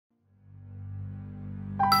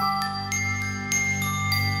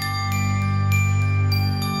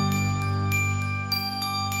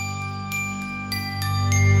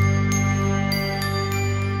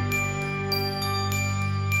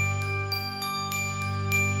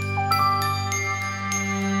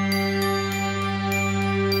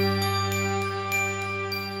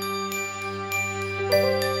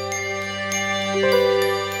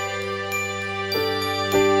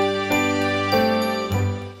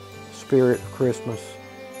spirit of Christmas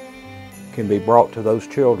can be brought to those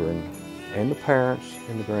children and the parents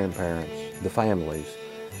and the grandparents, the families,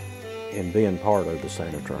 in being part of the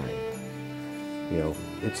Santa Train. You know,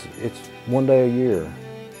 it's one day a year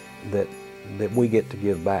that we get to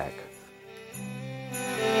give back.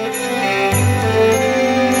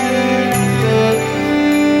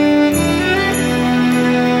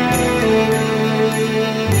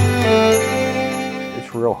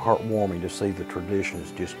 It's real heartwarming to see the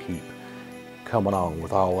traditions just keep coming on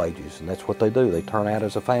with all ages, and that's what they do. They turn out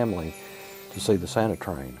as a family to see the Santa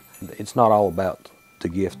Train. It's not all about the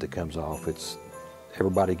gift that comes off, it's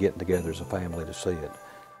everybody getting together as a family to see it.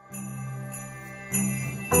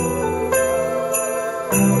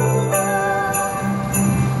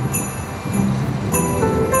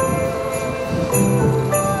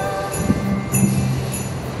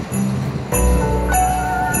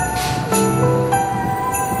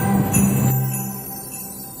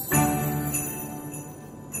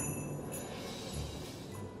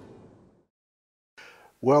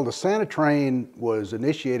 Well, the Santa Train was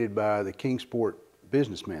initiated by the Kingsport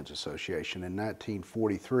Businessmen's Association in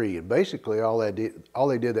 1943, and basically all they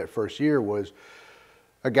did that first year was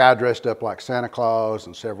a guy dressed up like Santa Claus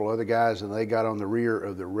and several other guys, and they got on the rear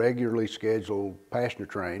of the regularly scheduled passenger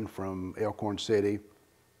train from Elkhorn City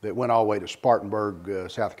that went all the way to Spartanburg,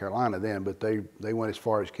 South Carolina then, but they went as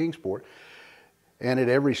far as Kingsport. And at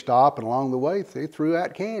every stop and along the way, they threw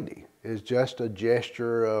out candy. It's just a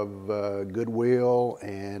gesture of goodwill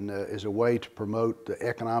and as a way to promote the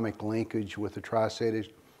economic linkage with the Tri-Cities.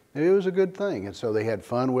 It was a good thing, and so they had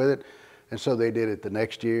fun with it, and so they did it the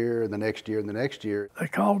next year, and the next year, and the next year. They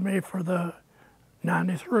called me for the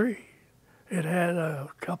 93. It had a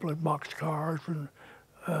couple of boxcars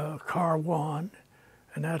and car one,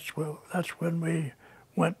 and that's when we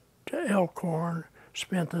went to Elkhorn,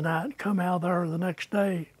 spent the night, and come out there the next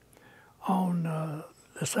day on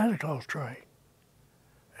the Santa Claus train.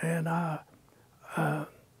 And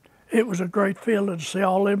it was a great feeling to see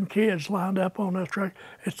all them kids lined up on that train.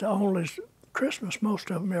 It's the only Christmas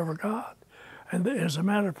most of them ever got. And as a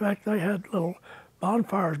matter of fact, they had little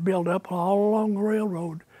bonfires built up all along the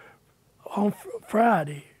railroad on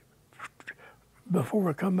Friday before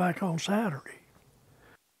we come back on Saturday.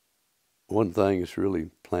 One thing that's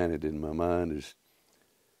really planted in my mind is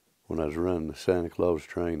when I was running the Santa Claus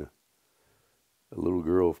train, a little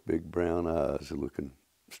girl with big brown eyes looking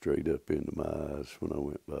straight up into my eyes when I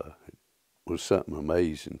went by. It was something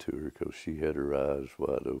amazing to her because she had her eyes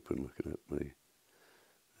wide open looking at me.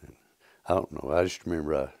 And I don't know, I just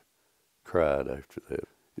remember I cried after that.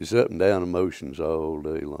 It's up and down emotions all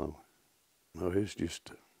day long. No, it's just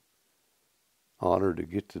an honor to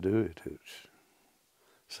get to do it. It's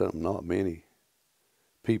something not many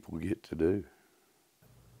people get to do.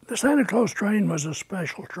 The Santa Claus train was a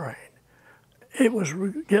special train. It was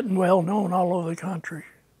getting well known all over the country.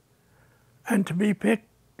 And to be picked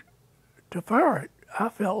to fire it, I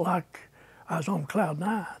felt like I was on cloud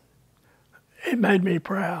nine. It made me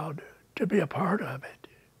proud to be a part of it.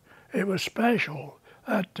 It was special.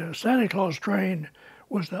 That Santa Claus train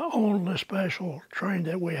was the only special train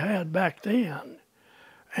that we had back then.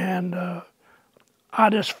 And I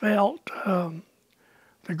just felt the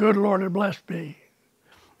good Lord had blessed me.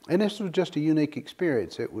 And this was just a unique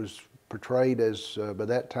experience. It was portrayed as, by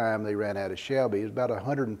that time they ran out of Shelby, it was about a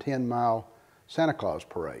 110-mile Santa Claus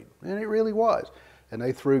parade, and it really was. And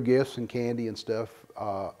they threw gifts and candy and stuff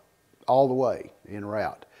all the way en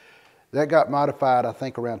route. That got modified, I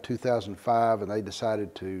think, around 2005, and they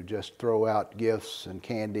decided to just throw out gifts and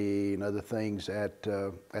candy and other things at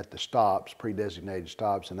the stops, pre-designated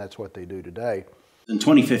stops, and that's what they do today. In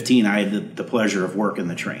 2015, I had the pleasure of working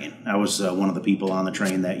the train. I was one of the people on the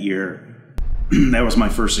train that year. That was my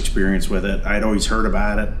first experience with it. I'd always heard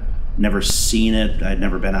about it, never seen it. I'd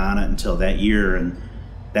never been on it until that year, and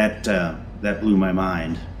that blew my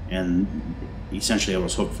mind. And essentially, I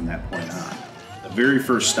was hooked from that point on. The very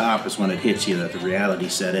first stop is when it hits you that the reality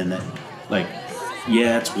set in that, like,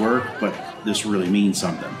 yeah, it's work, but this really means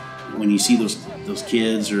something. When you see those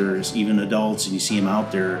kids or even adults and you see them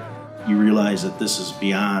out there, you realize that this is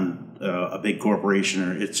beyond a big corporation,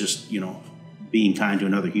 or it's just, being kind to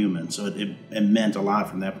another human. So it meant a lot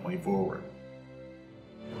from that point forward.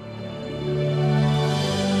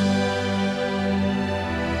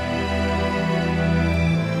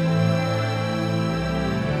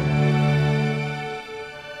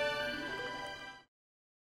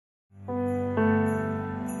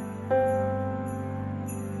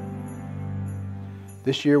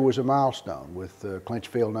 This year was a milestone with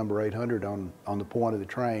Clinchfield number 800 on the point of the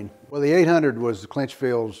train. Well, the 800 was the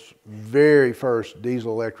Clinchfield's very first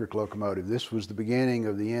diesel-electric locomotive. This was the beginning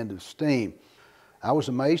of the end of steam. I was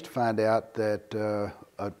amazed to find out that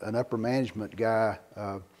an upper management guy,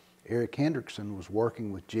 Eric Hendrickson, was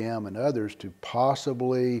working with Jim and others to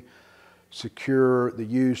possibly secure the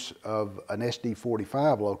use of an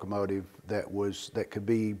SD45 locomotive that could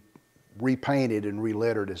be repainted and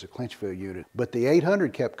relettered as a Clinchfield unit. But the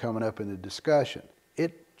 800 kept coming up in the discussion.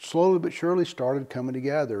 It slowly but surely started coming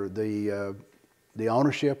together. The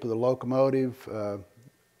ownership of the locomotive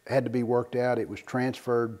had to be worked out. It was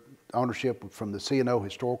transferred ownership from the C&O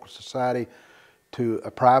Historical Society to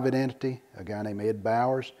a private entity, a guy named Ed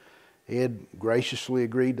Bowers. Ed graciously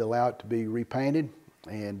agreed to allow it to be repainted.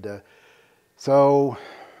 And so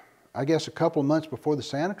I guess a couple of months before the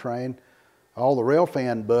Santa Train, all the rail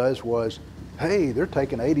fan buzz was, hey, they're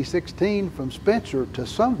taking 8016 from Spencer to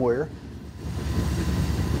somewhere.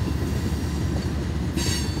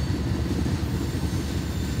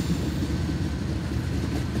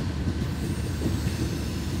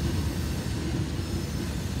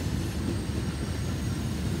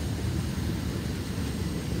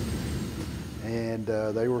 And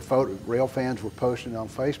rail fans were posting on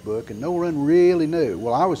Facebook, and no one really knew.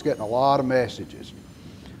 Well, I was getting a lot of messages.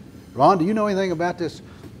 Ron, do you know anything about this?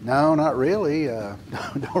 No, not really.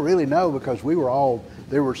 Don't really know, because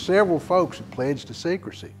there were several folks who pledged to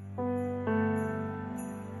secrecy.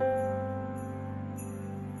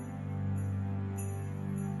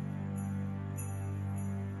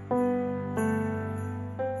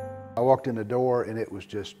 I walked in the door and it was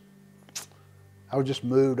just, I was just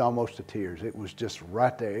moved almost to tears. It was just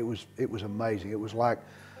right there. It was amazing. It was like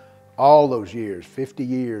all those years, 50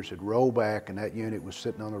 years, had rolled back, and that unit was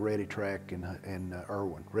sitting on the ready track in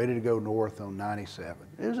Irwin, ready to go north on 97.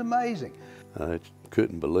 It was amazing. I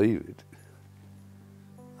couldn't believe it.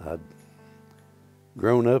 I'd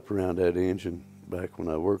grown up around that engine back when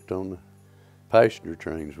I worked on the passenger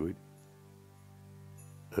trains.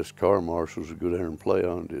 Us car marshals would go there and play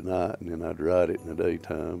on it at night, and then I'd ride it in the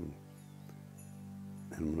daytime.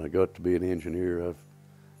 And when I got to be an engineer,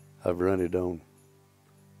 I've run it on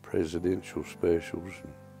presidential specials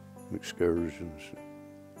and excursions.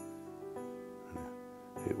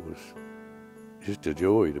 It was just a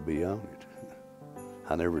joy to be on it.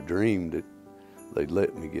 I never dreamed that they'd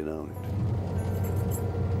let me get on it.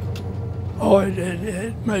 Oh,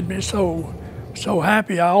 it made me so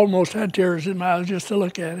happy. I almost had tears in my eyes just to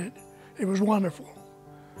look at it. It was wonderful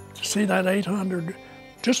to see that 800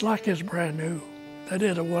 just like it's brand new. They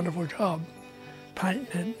did a wonderful job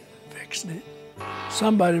painting it, fixing it.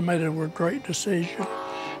 Somebody made a great decision.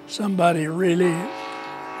 Somebody really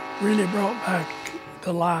brought back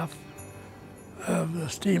the life of the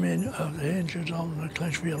steam of the engines on the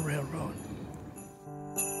Clinchfield Railroad.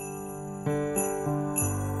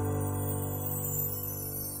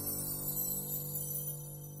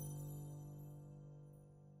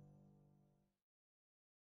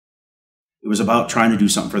 It was about trying to do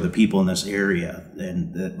something for the people in this area,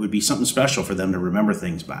 and that would be something special for them to remember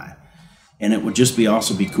things by. And it would just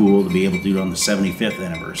also be cool to be able to do it on the 75th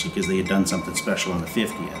anniversary, because they had done something special on the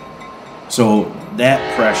 50th. So that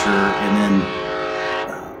pressure, and then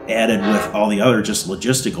added with all the other just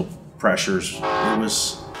logistical pressures, it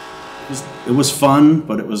was fun,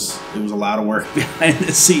 but it was a lot of work behind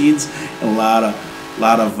the scenes, and a lot of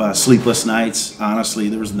sleepless nights. Honestly,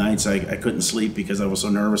 there was nights I couldn't sleep because I was so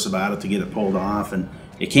nervous about it to get it pulled off. And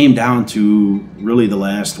it came down to really the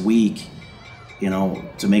last week,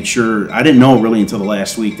 to make sure. I didn't know really until the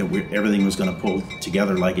last week that everything was going to pull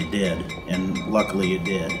together like it did, and luckily it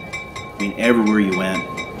did. I mean, everywhere you went,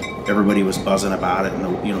 everybody was buzzing about it, and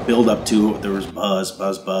the build up to it, there was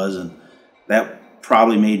buzz, and that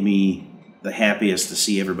probably made me the happiest to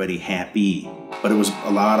see everybody happy. But it was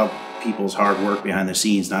a lot of people's hard work behind the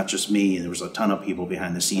scenes, not just me. There was a ton of people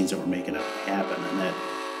behind the scenes that were making it happen, and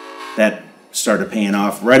that started paying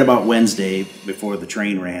off. Right about Wednesday, before the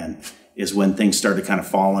train ran, is when things started kind of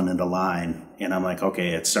falling into line, and I'm like, okay,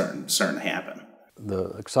 it's starting to happen. The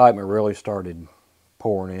excitement really started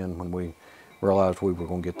pouring in when we realized we were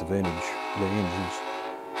going to get the engines.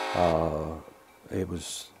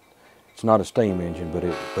 It's not a steam engine, but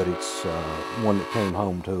it's one that came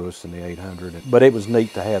home to us in the 800. But it was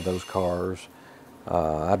neat to have those cars.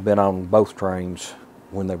 I'd been on both trains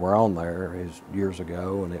when they were on there years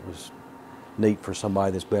ago, and it was neat for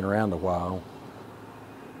somebody that's been around a while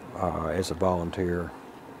as a volunteer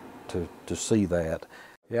to see that.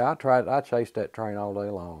 Yeah, I chased that train all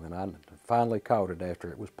day long, and I finally caught it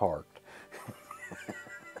after it was parked.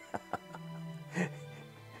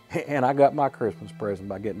 And I got my Christmas present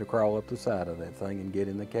by getting to crawl up the side of that thing and get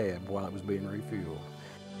in the cab while it was being refueled.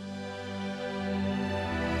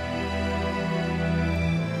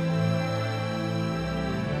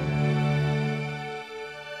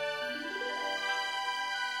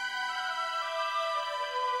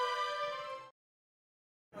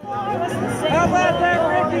 How about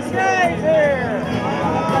that Ricky Snags here?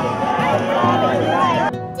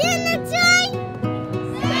 Santa Train!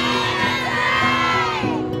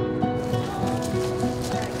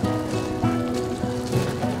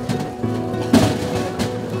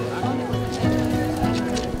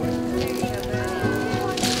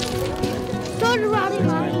 Started riding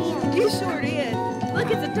on. You sure did.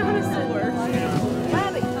 Look at the dinosaur.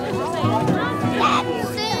 Rabbit.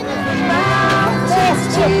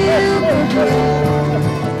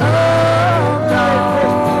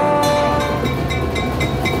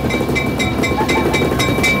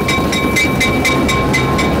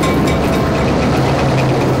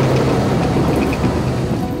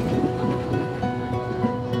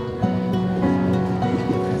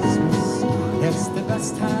 It's the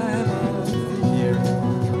best time of the year.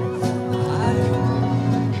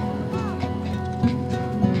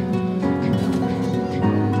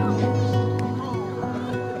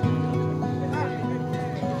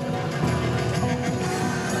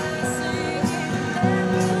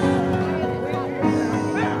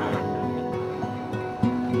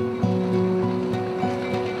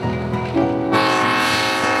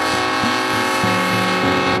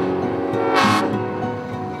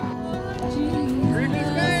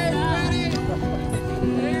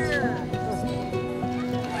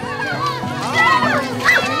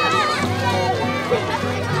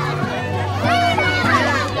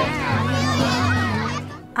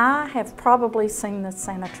 I have probably seen the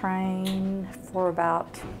Santa Train for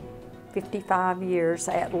about 55 years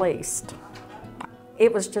at least.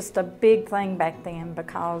 It was just a big thing back then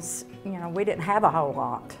because, you know, we didn't have a whole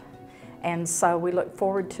lot. And so we looked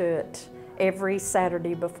forward to it every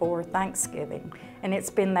Saturday before Thanksgiving. And it's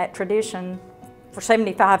been that tradition for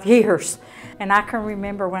 75 years. And I can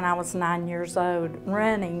remember when I was 9 years old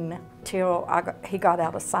running till he got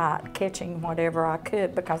out of sight, catching whatever I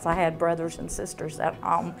could because I had brothers and sisters at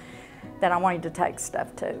home that I wanted to take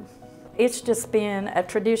stuff to. It's just been a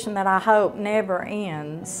tradition that I hope never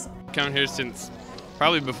ends. Coming here since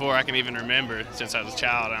probably before I can even remember, since I was a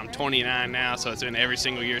child. I'm 29 now, so it's been every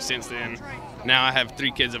single year since then. Now I have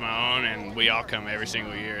 3 kids of my own, and we all come every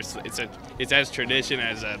single year. It's as tradition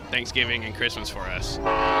as Thanksgiving and Christmas for us.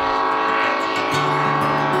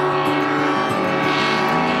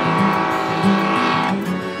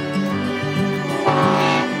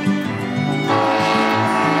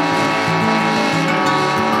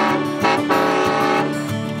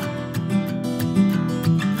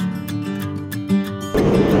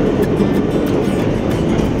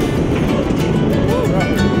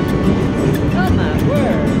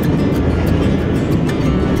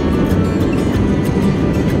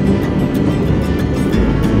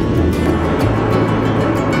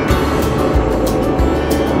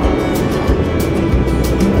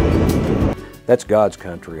 That's God's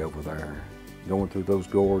country over there. Going through those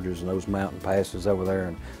gorges and those mountain passes over there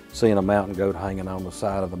and seeing a mountain goat hanging on the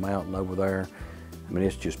side of the mountain over there. I mean,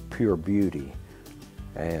 it's just pure beauty.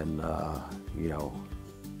 And, you know,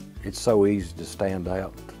 it's so easy to stand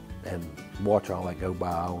out and watch all that go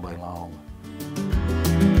by all day long.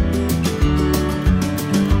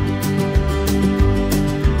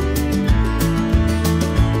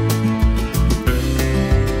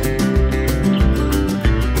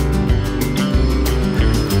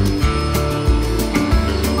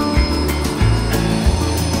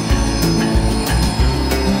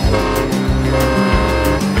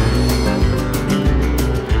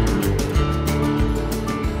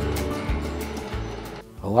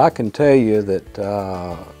 Well, I can tell you that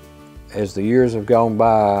as the years have gone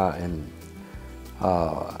by and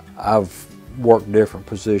I've worked different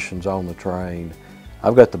positions on the train,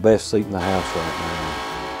 I've got the best seat in the house right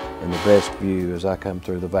now and the best view as I come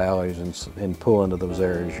through the valleys and pull into those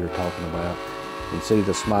areas you're talking about and see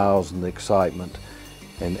the smiles and the excitement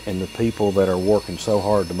and the people that are working so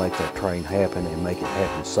hard to make that train happen and make it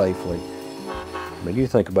happen safely. I mean, you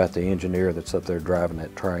think about the engineer that's up there driving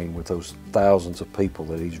that train with those thousands of people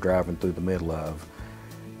that he's driving through the middle of,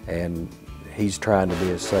 and he's trying to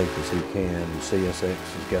be as safe as he can, and CSX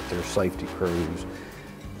has got their safety crews.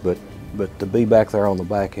 But to be back there on the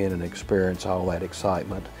back end and experience all that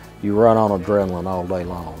excitement, you run on adrenaline all day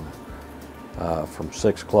long, from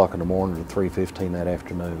 6 o'clock in the morning to 3:15 that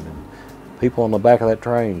afternoon. And people on the back of that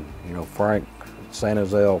train, you know, Frank,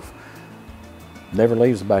 Santa's elf, never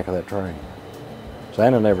leaves the back of that train.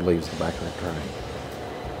 Santa never leaves the back of the train.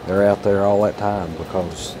 They're out there all that time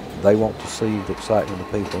because they want to see the excitement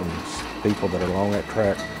of people, and people that are along that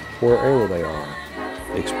track, wherever they are,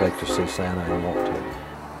 expect to see Santa and want to.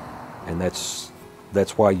 And that's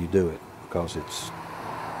why you do it, because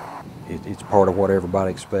it's part of what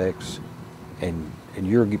everybody expects, and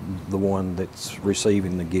you're the one that's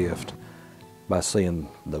receiving the gift by seeing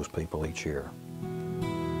those people each year.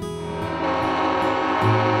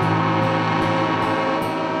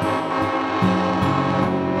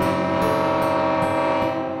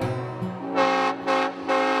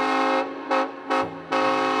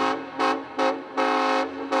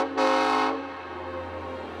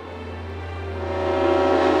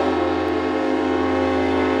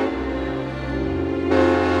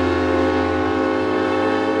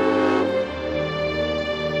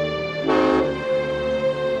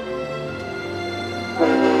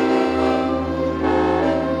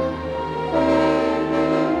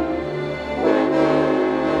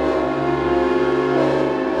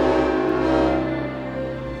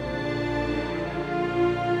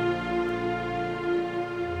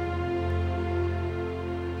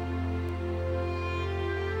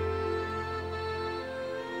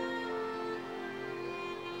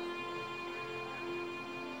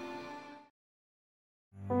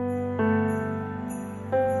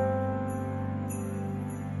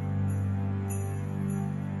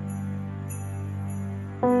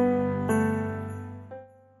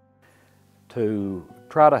 To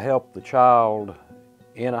try to help the child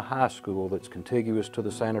in a high school that's contiguous to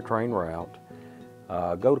the Santa Train route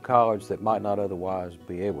go to college that might not otherwise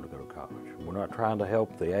be able to go to college. We're not trying to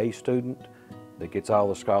help the A student that gets all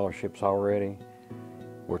the scholarships already.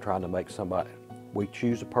 We're trying to make somebody, we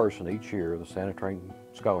choose a person each year, the Santa Train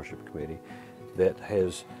Scholarship Committee, that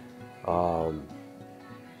has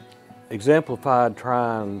exemplified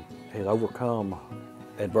trying and overcome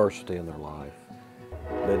adversity in their life.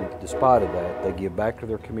 But despite of that, they give back to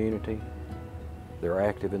their community, they're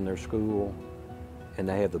active in their school, and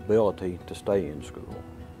they have the ability to stay in school.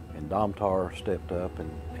 And Domtar stepped up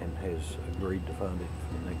and has agreed to fund it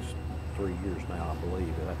for the next 3 years now, I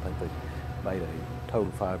believe. And I think they made a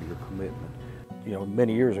total 5-year commitment. You know,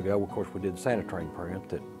 many years ago, of course, we did the Santa Train print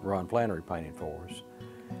that Ron Flannery painted for us.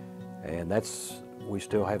 And we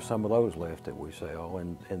still have some of those left that we sell.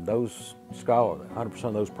 And those 100%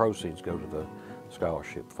 of those proceeds go to the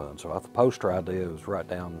scholarship fund. So the poster idea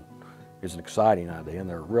is an exciting idea, and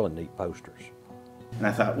they're really neat posters. And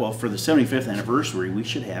I thought, well, for the 75th anniversary, we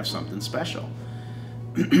should have something special.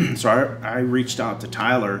 So I reached out to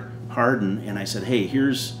Tyler Harden and I said, hey,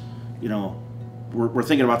 here's, we're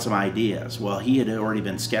thinking about some ideas. Well, he had already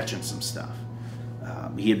been sketching some stuff.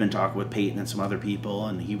 He had been talking with Peyton and some other people,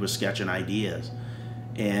 and he was sketching ideas.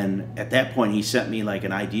 And at that point, he sent me like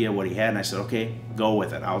an idea of what he had, and I said, okay, go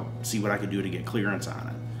with it. I'll see what I can do to get clearance on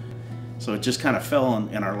it. So it just kind of fell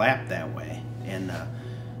in our lap that way. And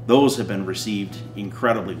those have been received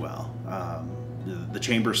incredibly well. The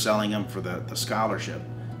chamber's selling them for the scholarship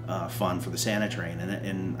fund for the Santa Train.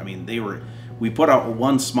 And I mean, we put out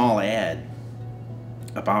one small ad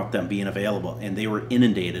about them being available, and they were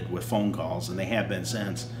inundated with phone calls, and they have been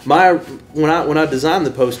since. When I designed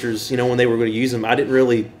the posters, when they were going to use them, I didn't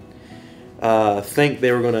really think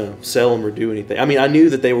they were going to sell them or do anything. I mean, I knew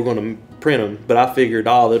that they were going to print them, but I figured,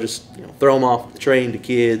 they'll just throw them off the train to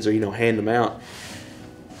kids or hand them out.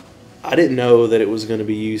 I didn't know that it was going to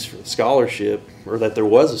be used for the scholarship, or that there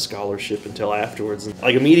was a scholarship until afterwards. And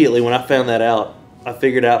like immediately when I found that out, I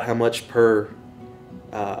figured out how much per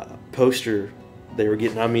poster they were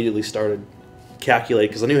getting. I immediately started calculating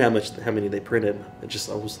because I knew how many they printed. I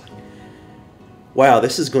was like, wow,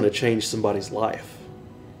 this is going to change somebody's life.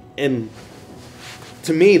 And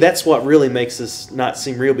to me, that's what really makes this not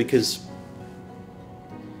seem real, because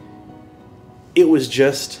it was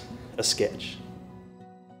just a sketch.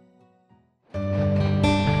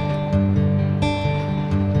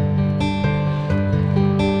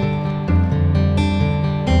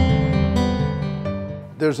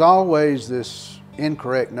 There's always this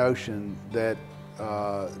incorrect notion that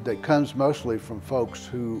that comes mostly from folks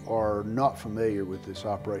who are not familiar with this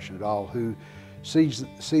operation at all, who see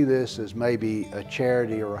this as maybe a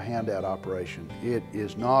charity or a handout operation. It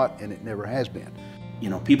is not, and it never has been.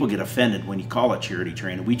 People get offended when you call it charity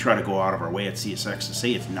train, and we try to go out of our way at CSX to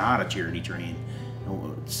say it's not a charity train,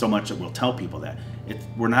 so much that we'll tell people that.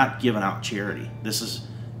 We're not giving out charity. This is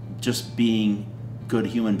just being good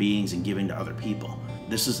human beings and giving to other people.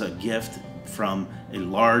 This is a gift from a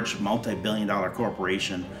large multi-billion-dollar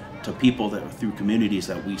corporation to people through communities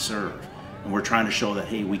that we serve. And we're trying to show that,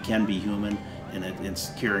 hey, we can be human, and it's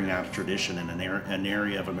carrying out a tradition in an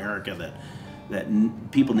area of America that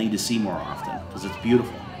people need to see more often because it's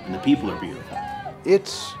beautiful and the people are beautiful.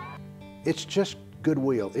 It's just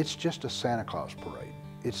goodwill. It's just a Santa Claus parade.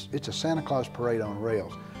 It's a Santa Claus parade on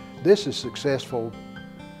rails. This is successful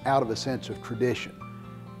out of a sense of tradition.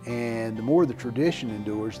 And the more the tradition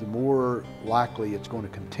endures, the more likely it's going to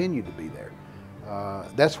continue to be there.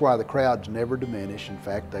 That's why the crowds never diminish. In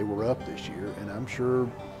fact, they were up this year, and I'm sure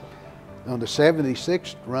on the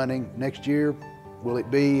 76th running next year, will it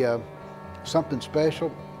be something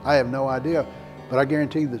special? I have no idea, but I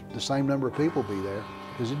guarantee that the same number of people will be there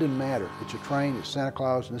because it didn't matter. It's a train, it's Santa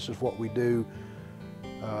Claus, and this is what we do.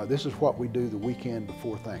 This is what we do the weekend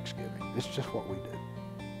before Thanksgiving. It's just what we do.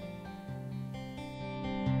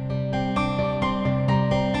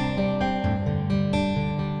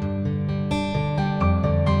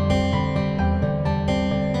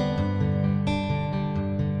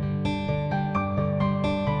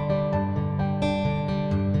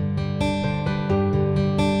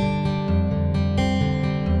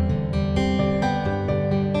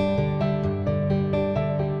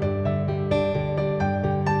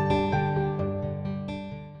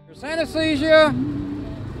 Santa sees you.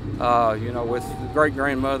 You know, with great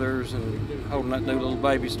grandmothers and holding that new little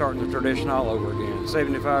baby, starting the tradition all over again.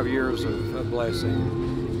 75 years of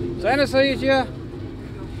blessing. Santa sees you.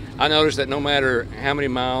 I noticed that no matter how many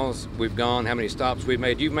miles we've gone, how many stops we've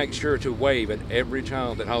made, you make sure to wave at every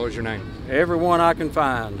child that hollers your name. Everyone I can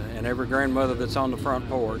find, and every grandmother that's on the front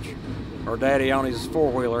porch, or daddy on his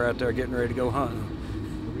four-wheeler out there getting ready to go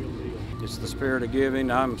hunting. It's the spirit of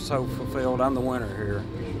giving. I'm so fulfilled. I'm the winner here.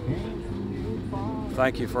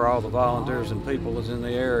 Thank you for all the volunteers and people that's in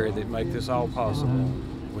the area that make this all possible.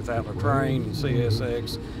 Without the train and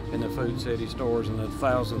CSX and the Food City stores and the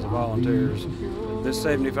thousands of volunteers, this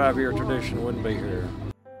 75-year tradition wouldn't be here.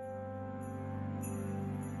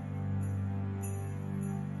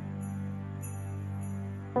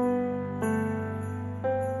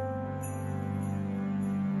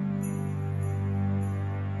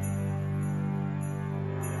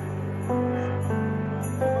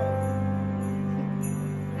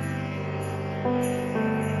 Thank you.